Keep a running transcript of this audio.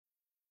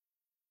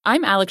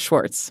I'm Alex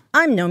Schwartz.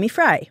 I'm Nomi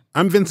Fry.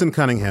 I'm Vincent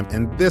Cunningham,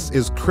 and this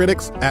is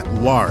Critics at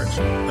Large,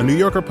 a New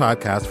Yorker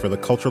podcast for the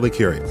culturally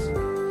curious.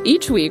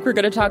 Each week, we're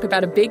going to talk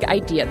about a big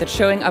idea that's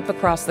showing up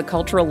across the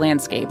cultural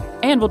landscape,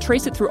 and we'll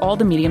trace it through all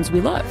the mediums we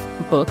love.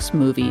 Books,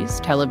 movies,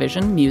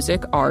 television,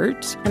 music,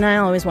 art. And I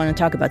always want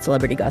to talk about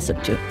celebrity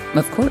gossip, too.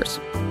 Of course.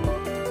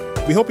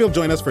 We hope you'll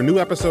join us for new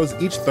episodes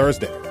each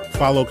Thursday.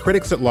 Follow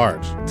Critics at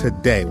Large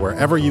today,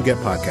 wherever you get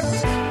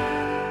podcasts.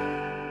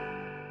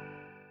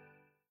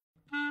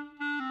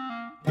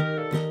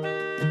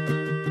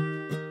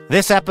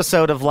 This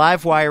episode of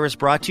Livewire is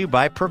brought to you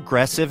by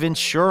Progressive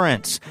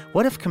Insurance.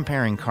 What if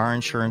comparing car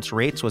insurance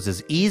rates was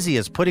as easy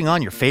as putting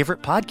on your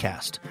favorite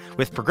podcast?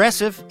 With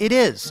Progressive, it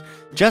is.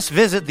 Just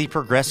visit the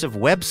Progressive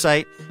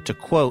website to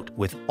quote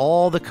with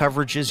all the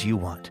coverages you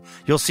want.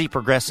 You'll see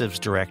Progressive's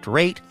direct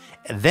rate,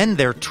 and then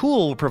their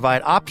tool will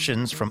provide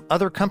options from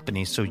other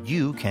companies so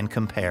you can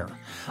compare.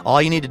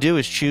 All you need to do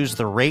is choose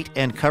the rate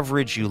and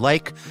coverage you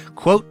like.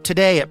 Quote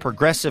today at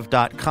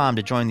Progressive.com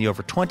to join the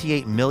over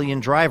 28 million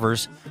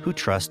drivers who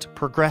trust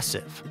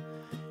Progressive.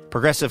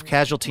 Progressive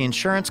Casualty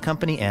Insurance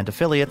Company and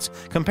affiliates.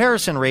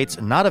 Comparison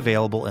rates not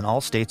available in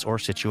all states or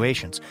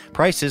situations.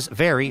 Prices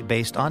vary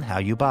based on how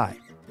you buy.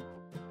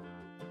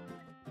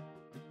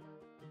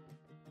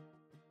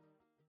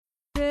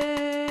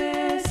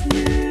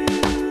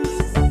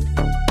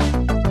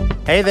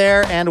 Hey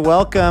there, and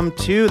welcome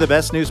to the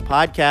Best News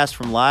Podcast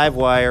from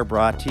Livewire,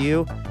 brought to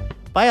you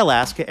by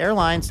Alaska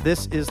Airlines.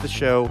 This is the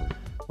show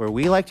where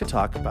we like to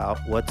talk about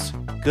what's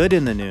good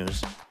in the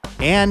news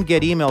and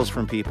get emails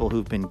from people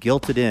who've been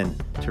guilted in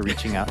to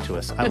reaching out to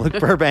us. I'm Luke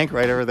Burbank.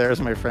 Right over there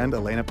is my friend,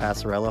 Elena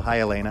Passarello.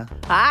 Hi, Elena.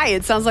 Hi.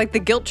 It sounds like the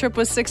guilt trip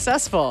was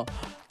successful.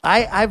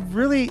 I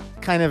really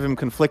kind of am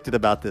conflicted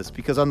about this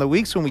because on the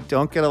weeks when we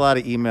don't get a lot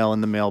of email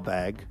in the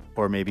mailbag,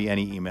 or maybe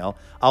any email,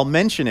 I'll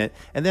mention it.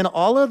 And then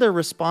all of their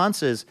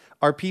responses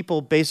are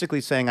people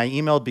basically saying, I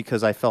emailed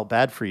because I felt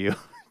bad for you.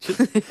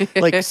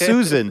 Like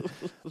Susan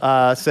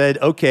said,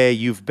 okay,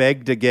 you've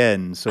begged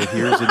again, so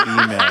here's an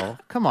email.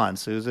 Come on,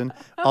 Susan.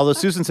 Although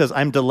Susan says,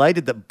 I'm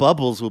delighted that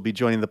Bubbles will be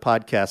joining the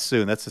podcast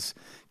soon. That's this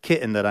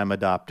kitten that I'm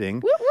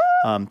adopting.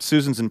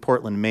 Susan's in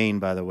Portland, Maine,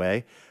 by the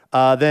way.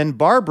 Then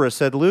Barbara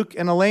said, Luke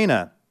and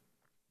Elena,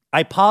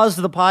 I paused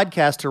the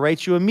podcast to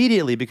write you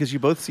immediately because you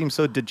both seem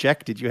so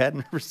dejected you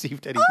hadn't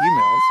received any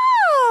emails.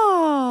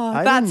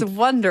 Oh, that's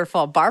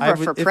wonderful. Barbara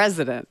for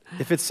president.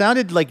 If it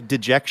sounded like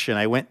dejection,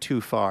 I went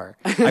too far.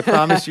 I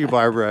promise you,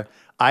 Barbara,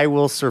 I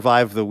will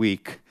survive the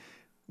week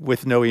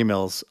with no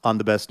emails on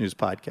the Best News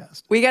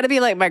Podcast. We got to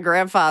be like my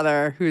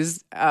grandfather,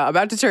 who's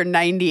about to turn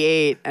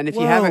 98, and if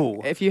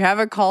you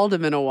haven't called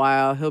him in a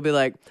while, he'll be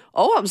like,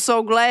 "Oh, I'm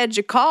so glad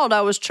you called.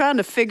 I was trying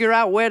to figure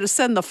out where to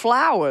send the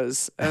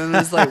flowers." And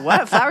it's like,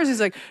 "What flowers?"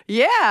 He's like,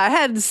 "Yeah, I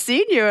hadn't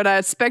seen you, and I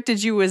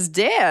expected you was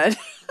dead."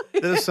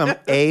 There's some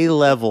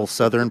A-level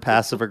Southern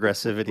passive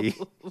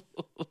aggressivity.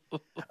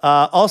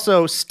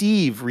 Also,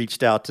 Steve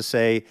reached out to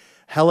say,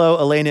 hello,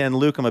 Elena and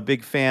Luke. I'm a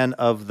big fan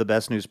of the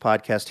Best News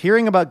Podcast.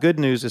 Hearing about good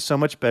news is so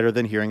much better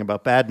than hearing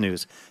about bad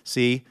news.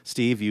 See,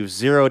 Steve, you've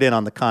zeroed in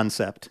on the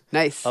concept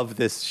of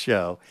this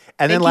show.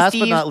 And then last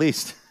but not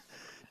least,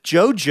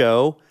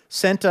 JoJo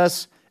sent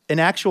us an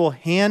actual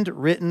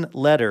handwritten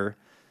letter.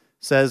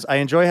 Says, I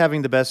enjoy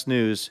having the best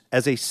news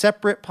as a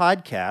separate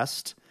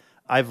podcast.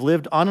 I've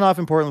lived on and off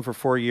in Portland for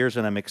 4 years,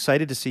 and I'm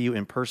excited to see you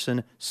in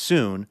person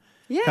soon.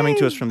 Yay. Coming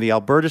to us from the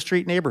Alberta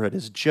Street neighborhood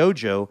is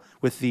JoJo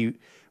with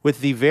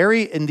the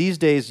very, in these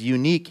days,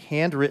 unique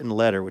handwritten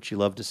letter, which you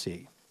love to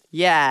see.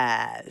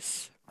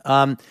 Yes.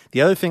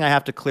 The other thing I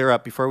have to clear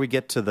up before we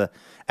get to the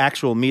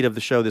actual meat of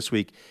the show this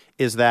week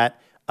is that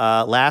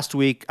last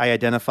week I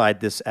identified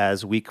this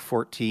as week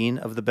 14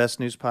 of the Best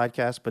News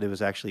Podcast, but it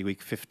was actually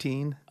week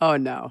 15. Oh,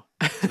 no.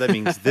 So that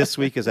means this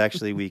week is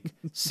actually week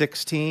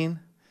 16.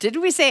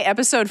 Didn't we say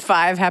episode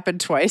 5 happened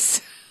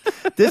twice?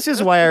 This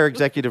is why our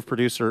executive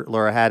producer,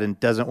 Laura Haddon,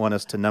 doesn't want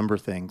us to number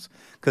things,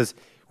 because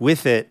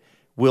with it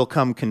will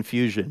come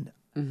confusion.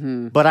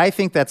 Mm-hmm. But I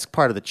think that's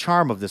part of the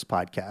charm of this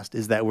podcast,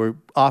 is that we're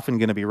often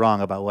going to be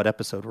wrong about what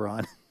episode we're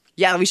on.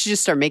 Yeah, we should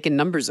just start making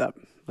numbers up.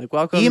 Like,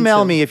 welcome.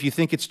 Email me if you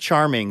think it's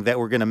charming that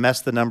we're going to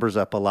mess the numbers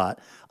up a lot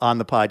on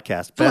the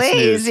podcast.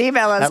 Please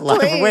email us,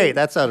 please. Wait,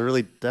 that sounded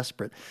really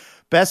desperate.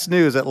 Best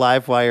news at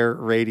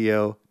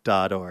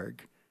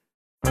livewireradio.org.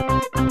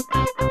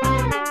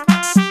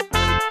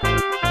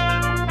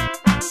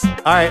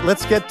 All right,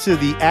 let's get to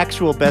the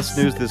actual best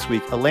news this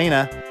week.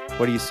 Elena,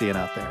 what are you seeing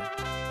out there?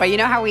 But you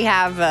know how we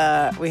have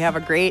a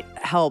great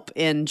help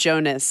in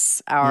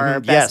Jonas, our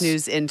best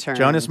news intern.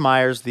 Jonas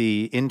Myers,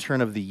 the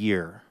intern of the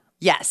year.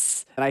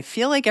 Yes. And I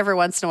feel like every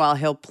once in a while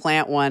he'll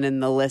plant one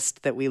in the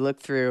list that we look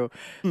through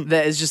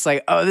that is just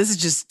like, oh, this is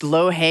just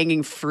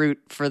low-hanging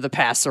fruit for the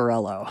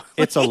Passarello.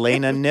 It's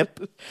Elena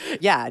Nip?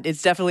 Yeah,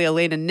 it's definitely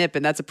Elena Nip,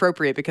 and that's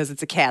appropriate because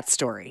it's a cat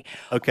story.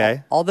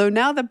 Okay. Although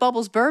now that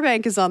Bubbles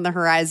Burbank is on the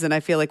horizon, I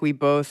feel like we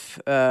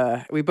both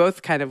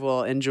kind of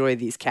will enjoy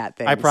these cat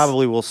things. I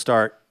probably will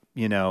start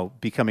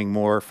becoming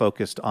more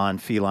focused on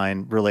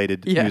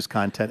feline-related news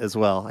content as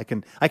well. I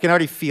can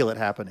already feel it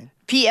happening.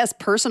 P.S.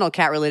 Personal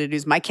cat-related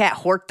news. My cat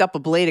horked up a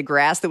blade of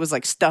grass that was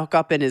stuck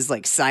up in his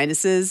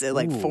sinuses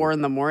at 4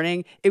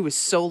 a.m. It was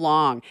so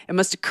long. It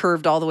must have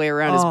curved all the way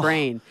around his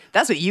brain.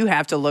 That's what you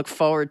have to look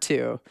forward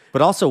to.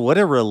 But also, what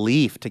a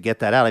relief to get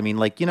that out. I mean,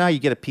 you know how you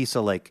get a piece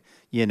of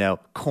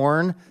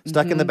corn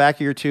stuck in the back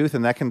of your tooth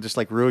and that can just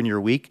ruin your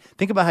week?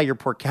 Think about how your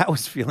poor cat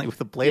was feeling with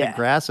a blade of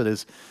grass in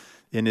his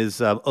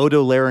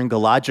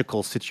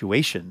otolaryngological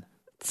situation.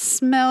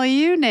 Smell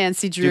you,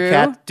 Nancy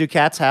Drew. Do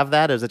cats have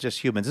that, or is it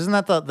just humans? Isn't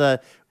that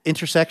the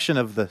intersection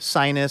of the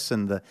sinus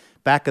and the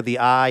back of the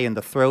eye and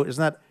the throat?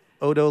 Isn't that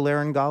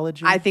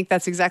otolaryngology? I think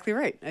that's exactly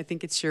right. I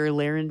think it's your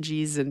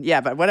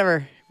larynges but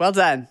whatever. Well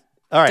done.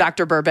 All right.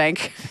 Dr.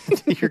 Burbank.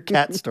 Your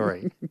cat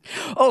story.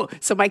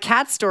 So my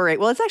cat story.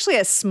 Well, it's actually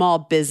a small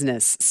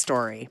business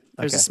story.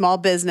 There's a small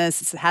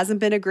business. It hasn't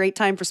been a great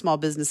time for small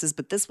businesses,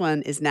 but this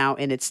one is now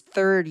in its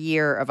 3rd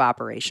year of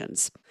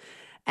operations.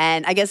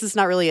 And I guess it's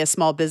not really a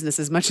small business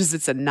as much as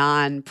it's a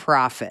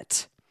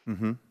nonprofit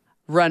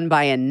run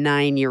by a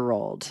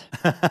 9-year-old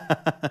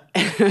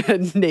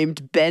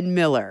named Ben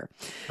Miller,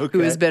 who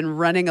has been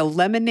running a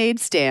lemonade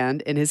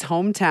stand in his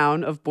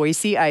hometown of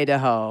Boise,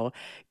 Idaho,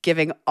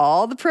 giving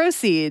all the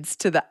proceeds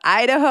to the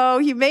Idaho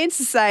Humane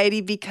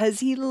Society because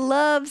he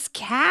loves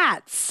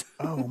cats.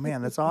 Oh,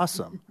 man, that's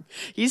awesome.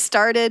 He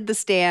started the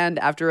stand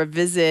after a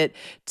visit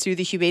to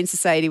the Humane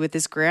Society with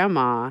his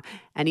grandma,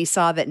 and he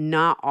saw that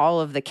not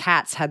all of the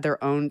cats had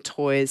their own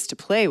toys to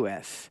play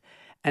with.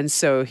 And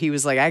so he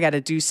was like, I got to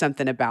do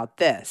something about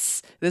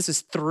this. This was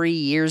 3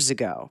 years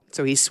ago.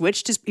 So he was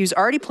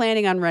already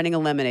planning on running a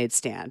lemonade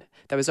stand.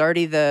 That was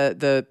already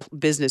the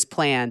business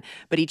plan,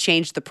 but he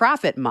changed the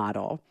profit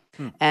model.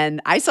 And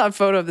I saw a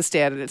photo of the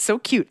stand, and it's so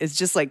cute. It's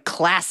just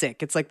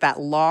classic. It's that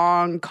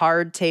long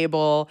card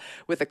table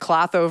with a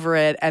cloth over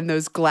it and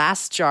those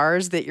glass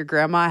jars that your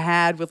grandma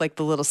had with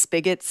the little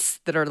spigots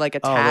that are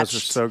attached. Oh, those are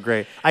so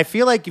great. I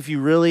feel like if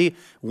you really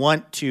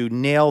want to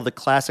nail the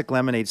classic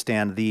lemonade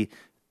stand,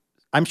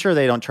 I'm sure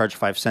they don't charge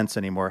 5 cents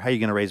anymore. How are you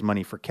going to raise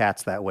money for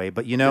cats that way?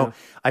 But,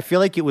 I feel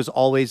like it was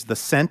always, the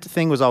cent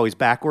thing was always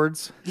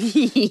backwards.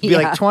 It'd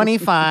be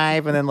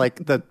 25, and then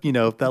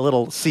that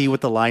little C with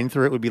the line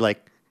through it would be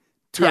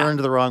turned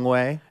the wrong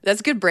way.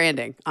 That's good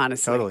branding,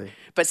 honestly. Totally.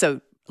 But so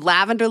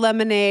lavender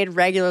lemonade,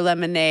 regular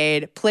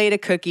lemonade, plate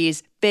of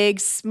cookies, big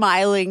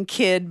smiling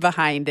kid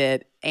behind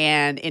it.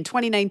 And in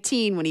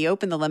 2019, when he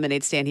opened the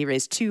lemonade stand, he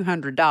raised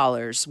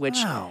 $200,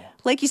 which,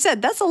 like you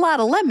said, that's a lot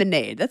of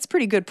lemonade. That's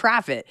pretty good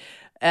profit.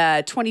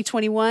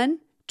 2021,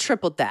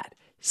 tripled that,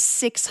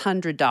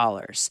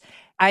 $600.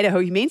 Idaho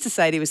Humane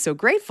Society was so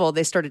grateful,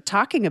 they started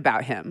talking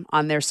about him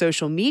on their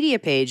social media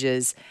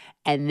pages.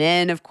 And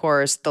then, of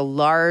course, the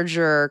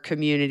larger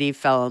community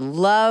fell in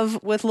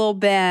love with Lil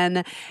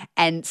Ben.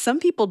 And some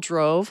people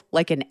drove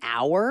an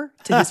hour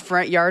to his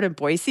front yard in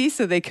Boise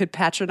so they could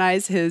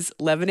patronize his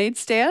lemonade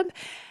stand.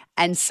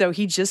 And so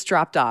he just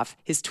dropped off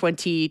his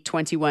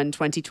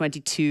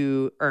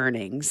 2021-2022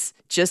 earnings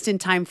just in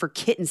time for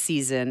kitten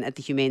season at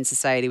the Humane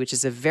Society, which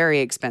is a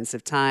very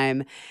expensive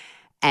time.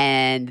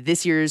 And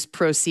this year's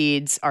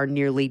proceeds are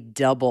nearly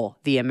double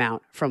the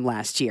amount from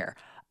last year.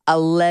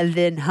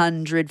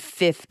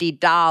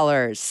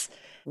 $1,150.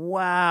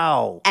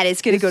 Wow. And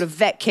it's going to go to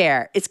vet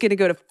care. It's going to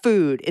go to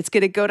food. It's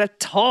going to go to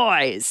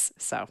toys.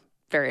 So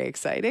very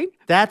exciting.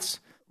 That's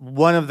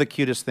one of the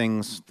cutest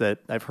things that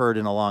I've heard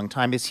in a long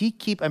time. I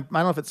don't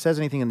know if it says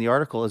anything in the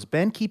article, is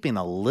Ben keeping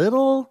a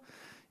little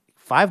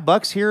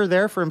 $5 here or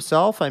there for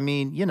himself? I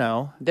mean,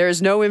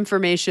 There's no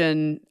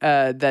information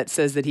that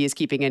says that he is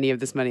keeping any of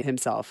this money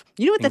himself.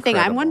 You know what the thing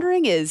I'm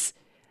wondering is,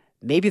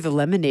 maybe the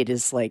lemonade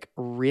is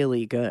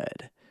really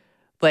good.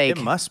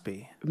 It must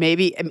be.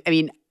 Maybe,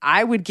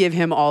 I would give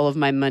him all of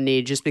my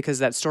money just because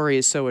that story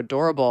is so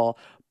adorable.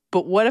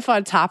 But what if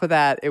on top of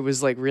that, it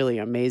was really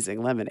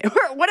amazing lemonade?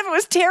 What if it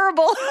was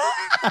terrible?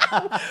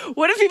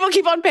 What if people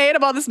keep on paying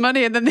him all this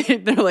money and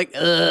then they're like,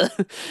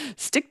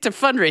 stick to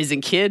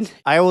fundraising, kid?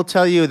 I will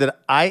tell you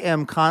that I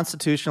am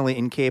constitutionally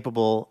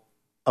incapable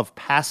of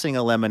passing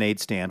a lemonade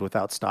stand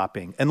without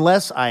stopping,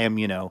 unless I am,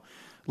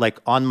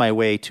 on my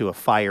way to a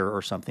fire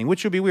or something,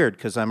 which would be weird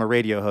because I'm a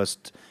radio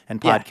host and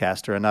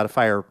podcaster and not a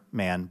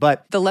fireman.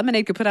 But the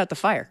lemonade could put out the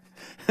fire.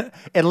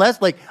 Unless,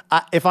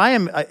 if I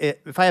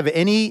have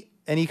any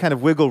kind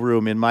of wiggle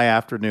room in my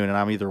afternoon and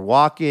I'm either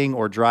walking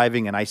or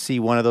driving and I see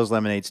one of those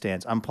lemonade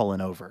stands, I'm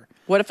pulling over.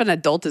 What if an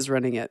adult is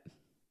running it?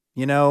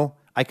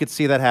 I could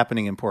see that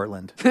happening in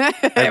Portland.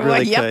 I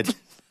really could.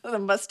 The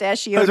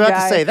mustachio guy. I was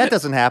about to say, that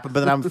doesn't happen, but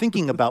then I'm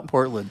thinking about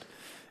Portland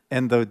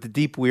and the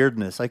deep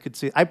weirdness. I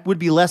would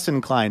be less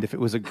inclined if it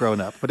was a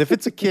grown-up. But if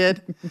it's a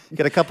kid,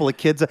 get a couple of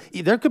kids.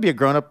 There could be a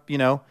grown-up,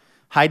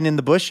 hiding in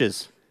the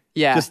bushes.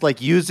 Yeah. Just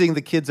using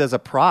the kids as a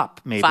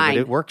prop, maybe. Fine.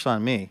 But it works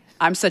on me.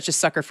 I'm such a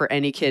sucker for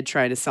any kid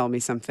trying to sell me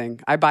something.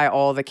 I buy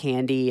all the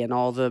candy and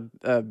all the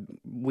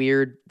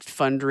weird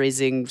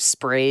fundraising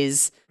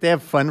sprays. They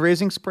have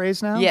fundraising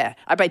sprays now? Yeah.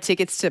 I buy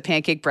tickets to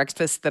pancake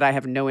breakfast that I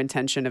have no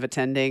intention of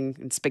attending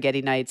and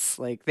spaghetti nights.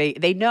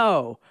 They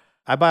know.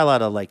 I buy a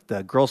lot of like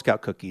the Girl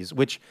Scout cookies,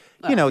 which,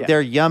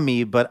 they're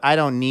yummy, but I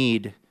don't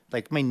need,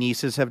 like my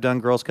nieces have done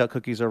Girl Scout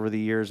cookies over the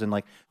years. And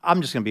like,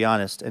 I'm just going to be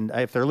honest. And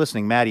if they're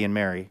listening, Maddie and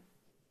Mary,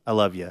 I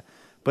love you.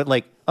 But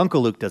like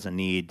Uncle Luke doesn't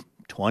need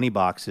 20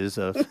 boxes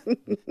of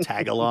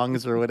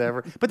tag-alongs or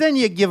whatever. But then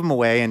you give them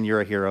away and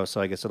you're a hero. So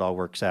I guess it all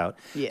works out.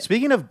 Yeah.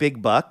 Speaking of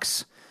big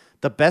bucks,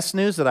 the best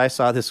news that I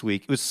saw this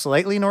week, it was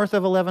slightly north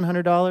of $1,100.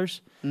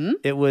 Mm-hmm.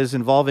 It was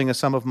involving a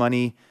sum of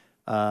money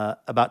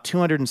about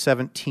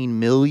 $217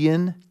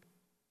 million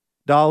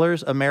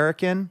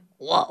American.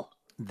 Whoa.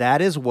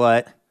 That is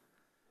what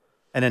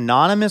an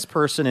anonymous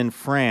person in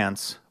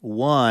France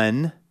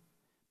won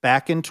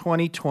back in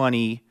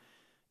 2020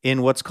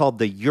 in what's called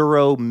the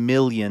Euro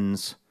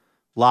Millions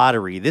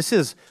lottery. This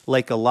is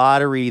like a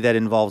lottery that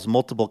involves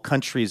multiple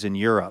countries in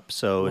Europe.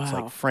 So it's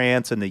like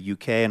France and the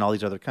UK and all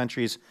these other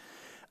countries.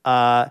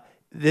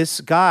 This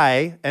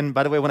guy, and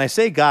by the way, when I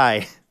say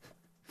guy,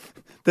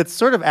 that's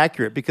sort of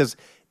accurate because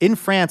in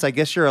France, I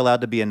guess you're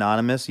allowed to be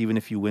anonymous even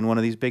if you win one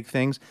of these big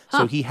things. Huh.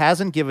 So he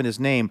hasn't given his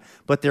name,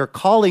 but they're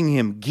calling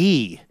him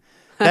Guy.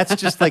 That's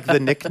just like the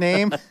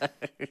nickname,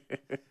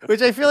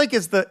 which I feel like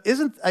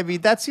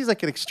that seems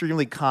like an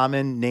extremely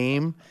common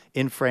name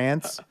in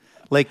France.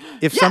 Like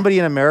if somebody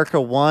in America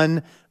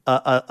won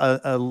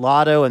a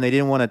lotto and they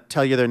didn't want to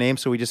tell you their name,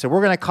 so we just said,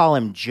 we're going to call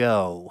him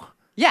Joe.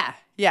 Yeah,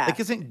 yeah. Like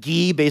isn't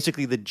Guy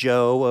basically the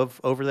Joe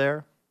of over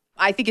there?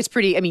 I think it's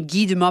pretty,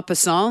 Guy de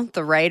Maupassant,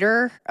 the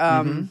writer,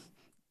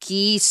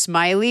 Guy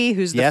Smiley,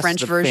 who's the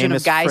French version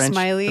of Guy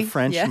Smiley. The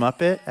French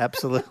Muppet,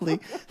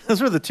 absolutely.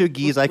 Those were the two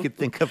Guys I could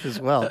think of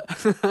as well.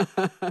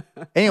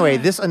 Anyway,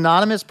 this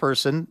anonymous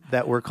person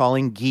that we're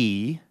calling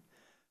Guy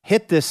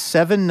hit this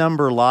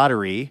 7-number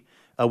lottery,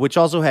 which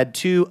also had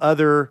 2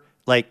 other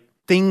like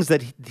things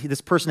that this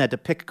person had to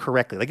pick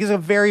correctly. Like it's a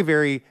very,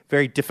 very,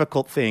 very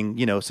difficult thing,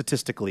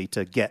 statistically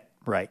to get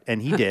right.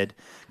 And he did.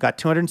 Got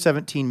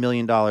 $217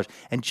 million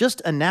and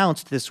just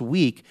announced this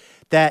week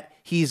that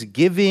he's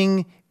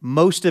giving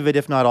most of it,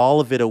 if not all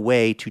of it,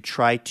 away to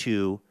try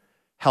to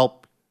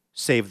help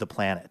save the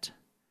planet.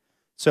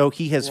 So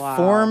he has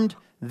formed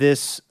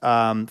this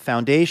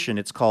foundation.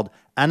 It's called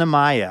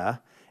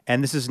Anamaya,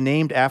 and this is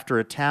named after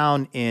a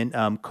town in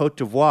Côte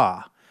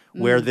d'Ivoire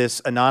where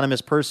this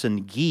anonymous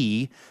person,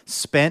 Guy,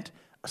 spent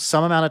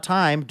some amount of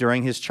time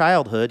during his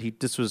childhood.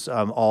 This was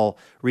all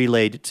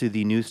relayed to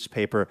the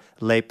newspaper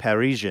Le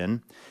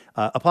Parisien.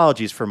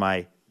 Apologies for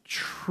my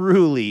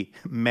truly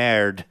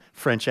merde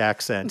French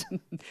accent.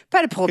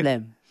 Pas de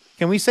problème.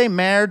 Can we say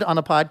merde on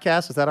a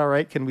podcast? Is that all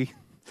right? Can we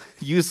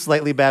use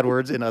slightly bad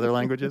words in other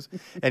languages?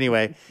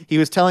 Anyway, he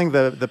was telling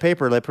the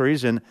paper Le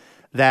Parisien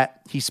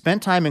that he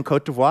spent time in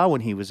Côte d'Ivoire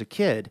when he was a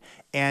kid,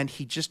 and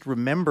he just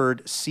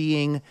remembered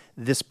seeing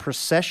this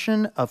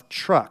procession of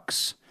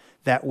trucks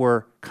that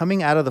were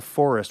coming out of the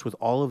forest with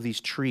all of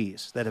these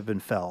trees that have been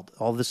felled,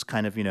 all this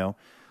kind of,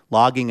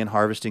 logging and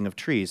harvesting of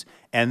trees.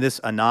 And this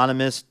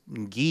anonymous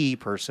Guy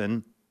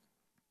person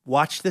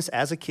watched this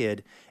as a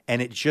kid,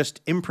 and it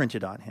just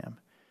imprinted on him.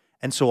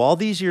 And so all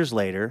these years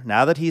later,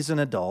 now that he's an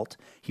adult,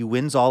 he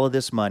wins all of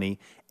this money,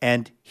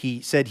 and he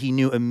said he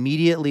knew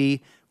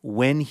immediately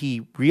when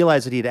he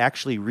realized that he had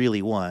actually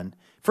really won.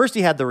 First,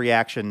 he had the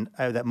reaction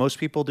that most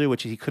people do,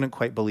 which he couldn't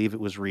quite believe it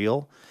was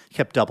real. He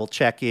kept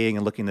double-checking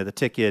and looking at the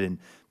ticket and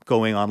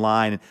going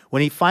online. And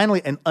when he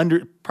finally,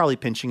 probably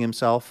pinching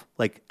himself,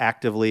 like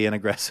actively and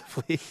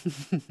aggressively.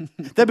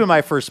 That'd be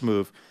my first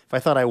move. If I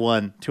thought I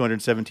won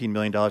 $217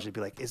 million, I'd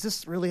be like, is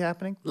this really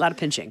happening? A lot of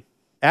pinching.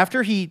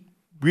 After he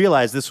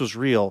realized this was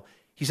real,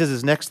 he says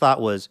his next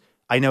thought was,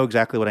 I know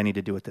exactly what I need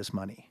to do with this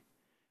money,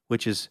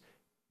 which is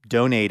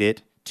donate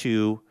it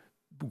to,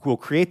 we'll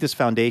create this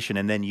foundation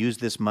and then use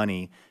this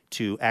money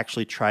to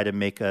actually try to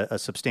make a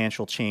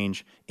substantial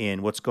change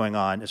in what's going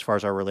on as far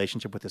as our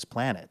relationship with this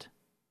planet,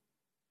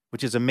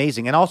 which is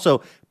amazing. And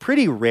also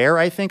pretty rare,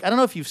 I think. I don't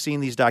know if you've seen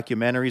these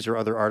documentaries or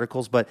other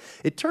articles, but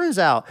it turns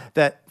out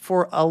that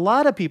for a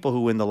lot of people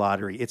who win the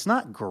lottery, it's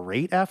not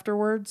great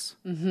afterwards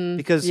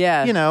because,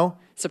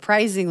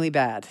 surprisingly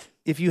bad.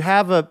 If you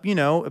have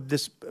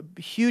this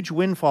huge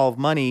windfall of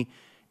money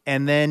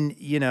and then,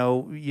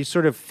 you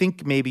sort of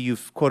think maybe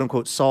you've, quote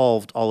unquote,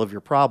 solved all of your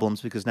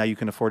problems because now you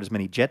can afford as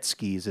many jet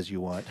skis as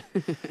you want.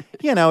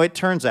 It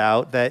turns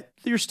out that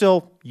you're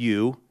still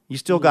you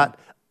still got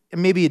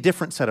maybe a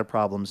different set of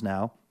problems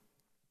now.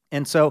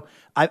 And so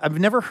I've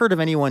never heard of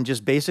anyone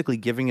just basically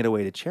giving it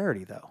away to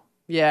charity, though.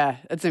 Yeah,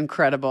 it's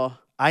incredible.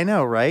 I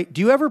know, right?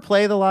 Do you ever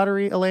play the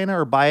lottery, Elena,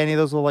 or buy any of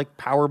those little like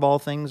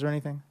Powerball things or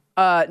anything?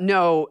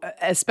 No,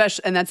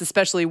 and that's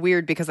especially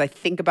weird because I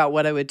think about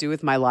what I would do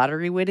with my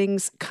lottery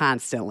winnings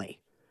constantly.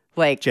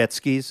 Like jet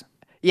skis?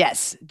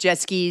 Yes, jet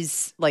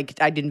skis. Like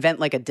I'd invent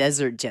like a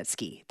desert jet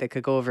ski that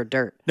could go over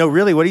dirt. No,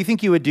 really? What do you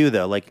think you would do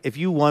though? Like if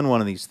you won one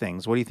of these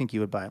things, what do you think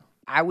you would buy?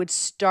 I would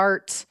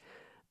start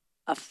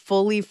a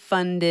fully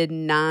funded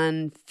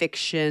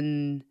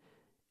nonfiction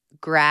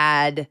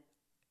grad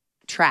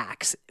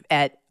tracks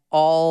at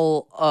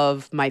all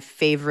of my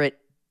favorite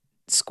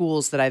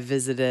schools that I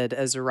visited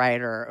as a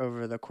writer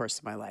over the course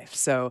of my life.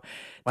 So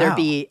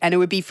it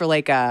would be for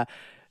like a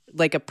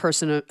like a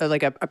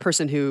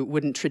person who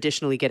wouldn't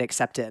traditionally get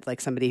accepted,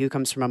 like somebody who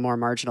comes from a more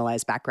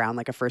marginalized background,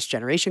 like a first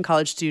generation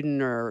college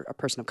student or a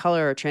person of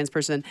color or a trans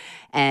person.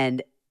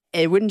 And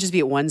it wouldn't just be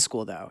at one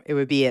school, though. It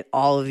would be at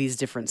all of these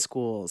different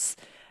schools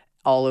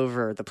all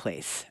over the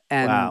place.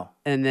 And, wow.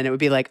 And then it would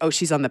be like, oh,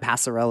 she's on the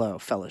Passarello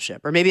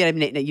Fellowship. Or maybe I'd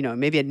name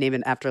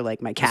it after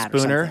like my cat or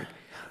something.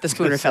 The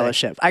Spooner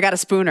Fellowship. I got a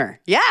Spooner.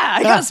 Yeah,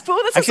 I got a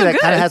Spooner. That's actually, so that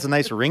good. kind of has a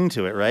nice ring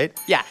to it, right?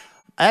 Yeah.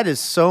 That is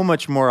so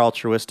much more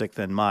altruistic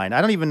than mine.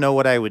 I don't even know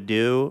what I would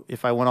do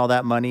if I won all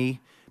that money.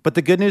 But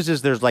the good news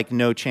is there's like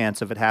no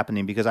chance of it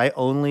happening because I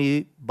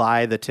only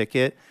buy the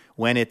ticket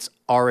when it's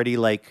already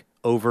like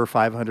over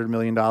 $500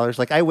 million.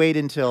 Like I wait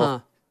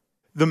until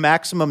the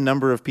maximum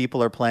number of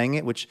people are playing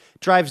it, which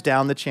drives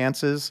down the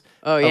chances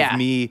of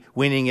me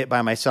winning it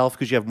by myself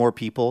because you have more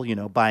people,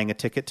 buying a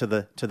ticket to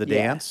the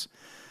dance.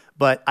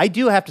 But I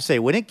do have to say,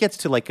 when it gets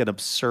to like an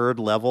absurd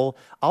level,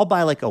 I'll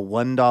buy like a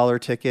 $1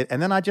 ticket, and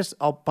then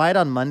I'll buy it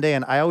on Monday.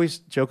 And I always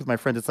joke with my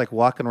friends, it's like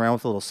walking around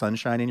with a little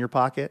sunshine in your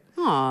pocket.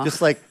 Aww.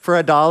 Just like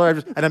for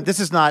 $1. This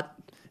is not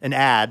an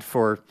ad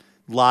for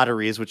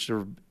lotteries, which there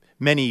are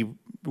many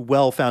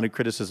well-founded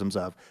criticisms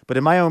of. But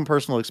in my own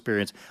personal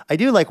experience, I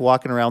do like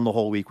walking around the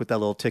whole week with that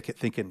little ticket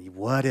thinking,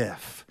 what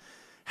if?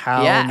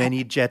 How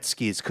many jet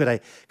skis? Could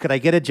I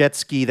get a jet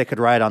ski that could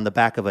ride on the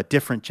back of a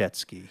different jet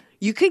ski?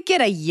 You could get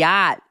a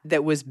yacht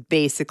that was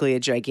basically a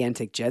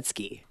gigantic jet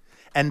ski.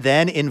 And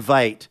then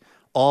invite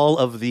all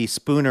of the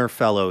Spooner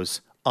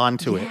fellows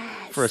onto it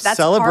for a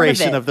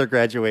celebration of their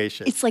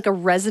graduation. It's like a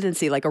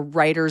residency, like a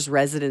writer's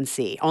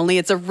residency, only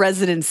it's a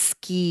resident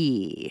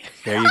ski.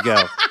 There you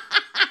go.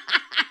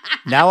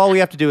 Now all we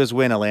have to do is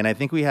win, Elaine. I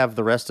think we have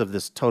the rest of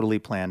this totally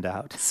planned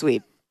out.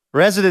 Sweet.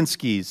 Resident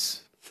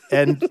skis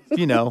and,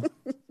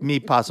 me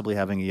possibly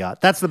having a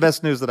yacht. That's the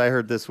best news that I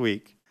heard this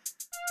week.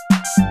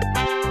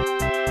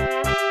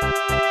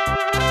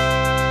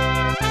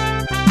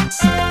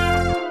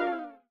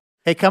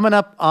 Hey, coming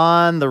up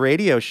on the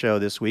radio show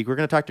this week, we're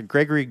going to talk to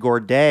Gregory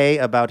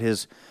Gourdet about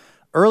his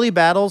early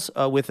battles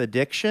with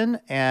addiction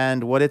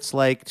and what it's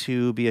like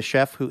to be a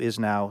chef who is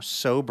now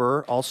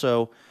sober.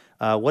 Also,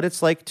 what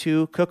it's like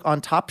to cook on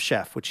Top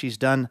Chef, which he's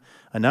done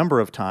a number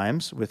of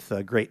times with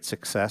great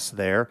success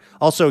there.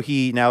 Also,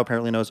 he now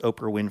apparently knows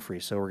Oprah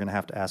Winfrey, so we're going to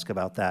have to ask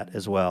about that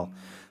as well.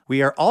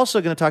 We are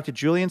also going to talk to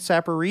Julian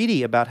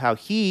Saporiti about how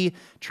he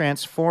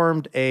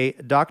transformed a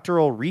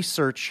doctoral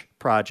research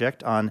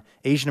project on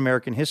Asian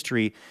American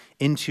history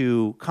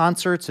into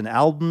concerts and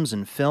albums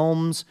and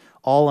films,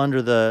 all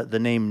under the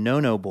name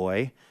No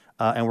Boy.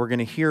 And we're going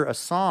to hear a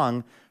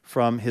song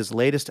from his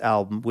latest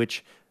album,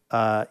 which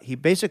he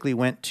basically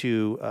went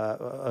to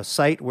a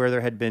site where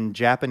there had been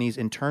Japanese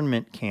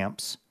internment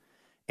camps,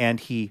 and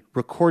he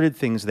recorded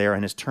things there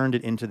and has turned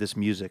it into this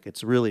music.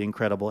 It's really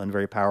incredible and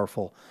very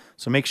powerful.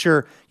 So make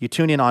sure you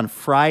tune in on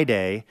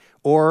Friday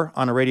or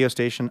on a radio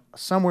station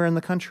somewhere in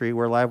the country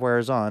where Livewire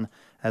is on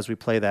as we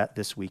play that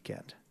this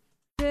weekend.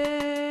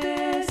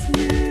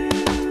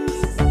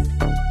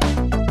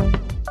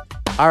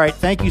 All right,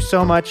 thank you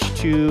so much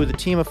to the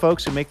team of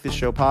folks who make this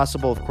show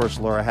possible. Of course,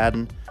 Laura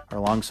Haddon, our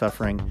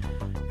long-suffering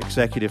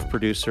executive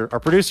producer. Our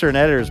producer and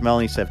editor is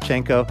Melanie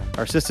Sevchenko.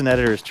 Our assistant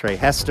editor is Trey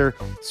Hester.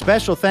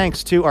 Special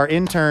thanks to our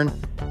intern,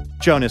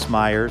 Jonas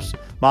Myers.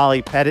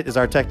 Molly Pettit is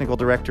our technical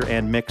director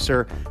and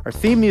mixer. Our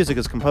theme music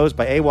is composed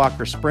by A.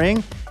 Walker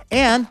Spring.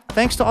 And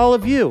thanks to all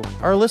of you,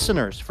 our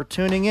listeners, for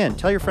tuning in.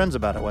 Tell your friends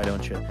about it, why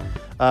don't you?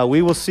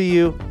 We will see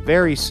you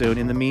very soon.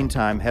 In the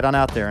meantime, head on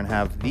out there and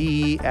have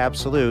the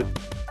absolute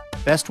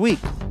best week.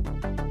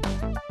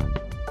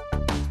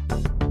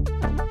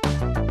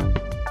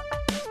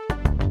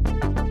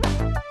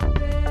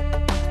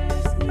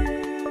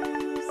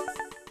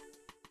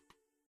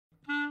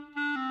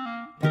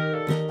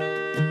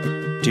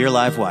 Dear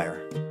Livewire,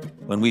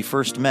 when we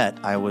first met,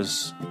 I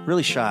was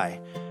really shy.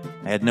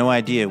 I had no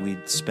idea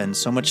we'd spend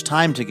so much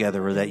time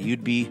together or that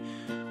you'd be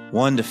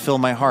one to fill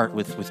my heart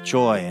with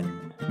joy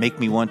and make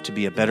me want to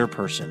be a better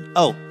person.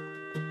 Oh,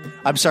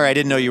 I'm sorry, I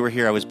didn't know you were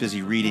here. I was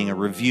busy reading a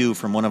review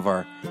from one of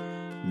our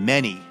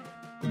many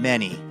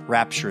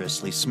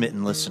rapturously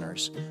smitten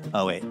listeners.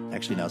 Oh, wait,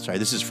 actually, no, sorry.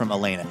 This is from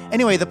Elena.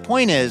 Anyway, the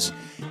point is,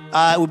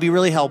 it would be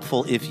really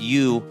helpful if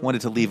you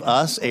wanted to leave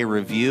us a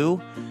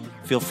review.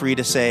 Feel free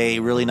to say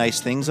really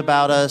nice things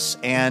about us,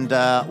 and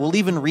we'll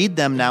even read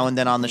them now and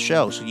then on the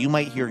show. So you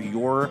might hear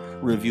your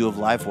review of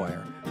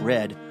Livewire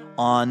read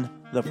on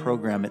the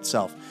program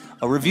itself.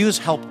 Reviews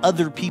help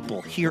other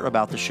people hear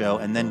about the show,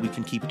 and then we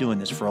can keep doing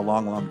this for a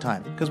long, long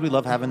time because we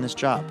love having this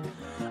job.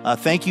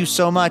 Thank you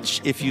so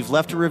much if you've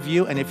left a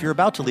review, and if you're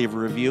about to leave a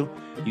review,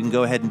 you can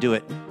go ahead and do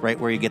it right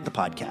where you get the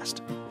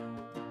podcast.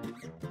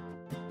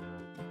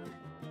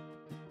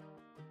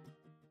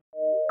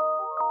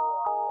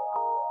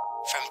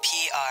 From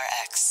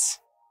PRX.